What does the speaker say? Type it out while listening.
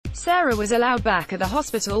Sarah was allowed back at the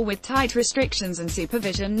hospital with tight restrictions and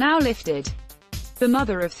supervision now lifted. The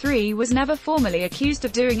mother of three was never formally accused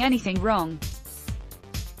of doing anything wrong,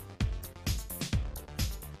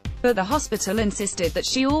 but the hospital insisted that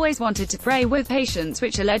she always wanted to pray with patients,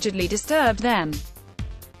 which allegedly disturbed them.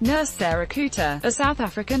 Nurse Sarah Cooter, a South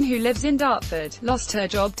African who lives in Dartford, lost her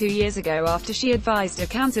job 2 years ago after she advised a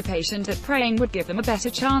cancer patient that praying would give them a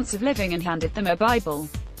better chance of living and handed them a Bible.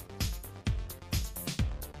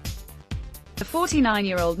 The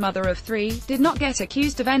 49-year-old mother of three did not get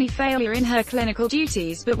accused of any failure in her clinical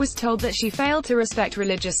duties, but was told that she failed to respect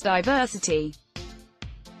religious diversity.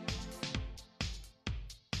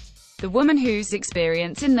 The woman, whose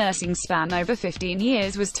experience in nursing span over 15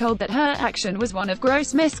 years, was told that her action was one of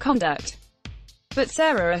gross misconduct. But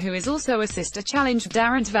Sarah, who is also a sister, challenged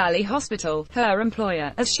Darrant Valley Hospital, her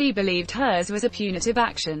employer, as she believed hers was a punitive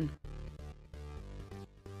action.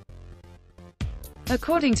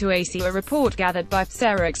 According to AC, a report gathered by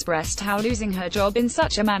Sarah expressed how losing her job in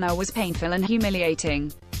such a manner was painful and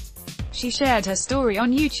humiliating. She shared her story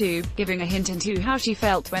on YouTube, giving a hint into how she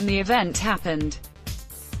felt when the event happened.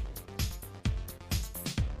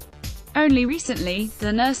 Only recently,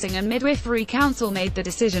 the Nursing and Midwifery Council made the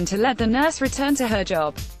decision to let the nurse return to her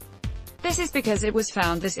job. This is because it was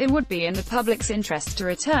found that it would be in the public's interest to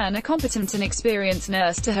return a competent and experienced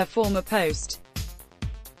nurse to her former post.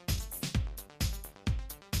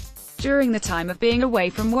 During the time of being away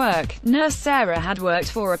from work, Nurse Sarah had worked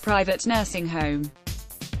for a private nursing home,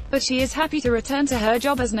 but she is happy to return to her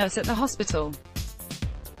job as nurse at the hospital.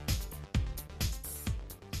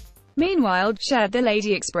 Meanwhile, shared the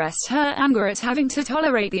lady expressed her anger at having to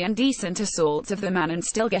tolerate the indecent assaults of the man and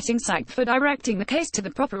still getting sacked for directing the case to the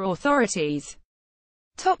proper authorities.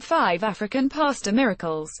 Top 5 African Pastor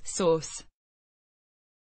Miracles. Source.